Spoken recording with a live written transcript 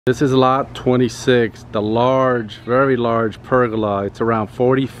This is lot 26, the large, very large pergola. It's around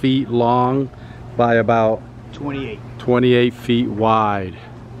 40 feet long by about 28 feet wide.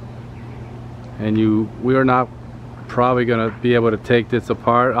 And we are not probably gonna be able to take this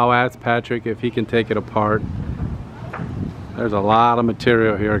apart. I'll ask Patrick if he can take it apart. There's a lot of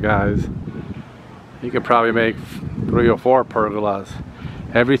material here, guys. You could probably make 3 or 4 pergolas.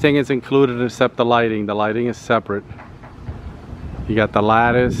 Everything is included except the lighting. The lighting is separate. You got the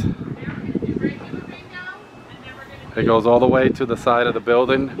lattice. It goes all the way to the side of the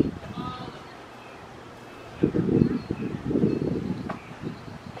building.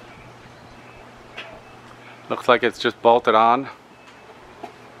 Looks like it's just bolted on.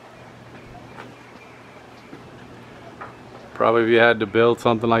 Probably if you had to build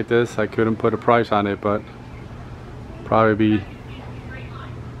something like this, I couldn't put a price on it, but probably be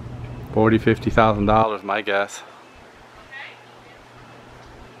 $40,000–$50,000, my guess.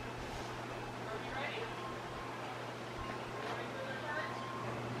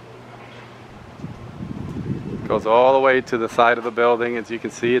 Goes all the way to the side of the building. As you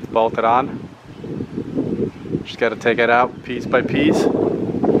can see, it's bolted on. Just got to take it out piece by piece.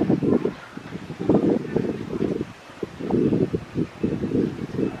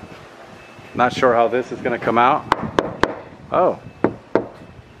 Not sure how this is going to come out. Oh,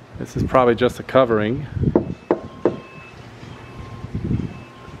 this is probably just a covering.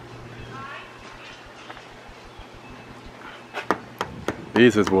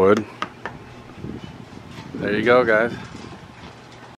 These is wood. There you go, guys.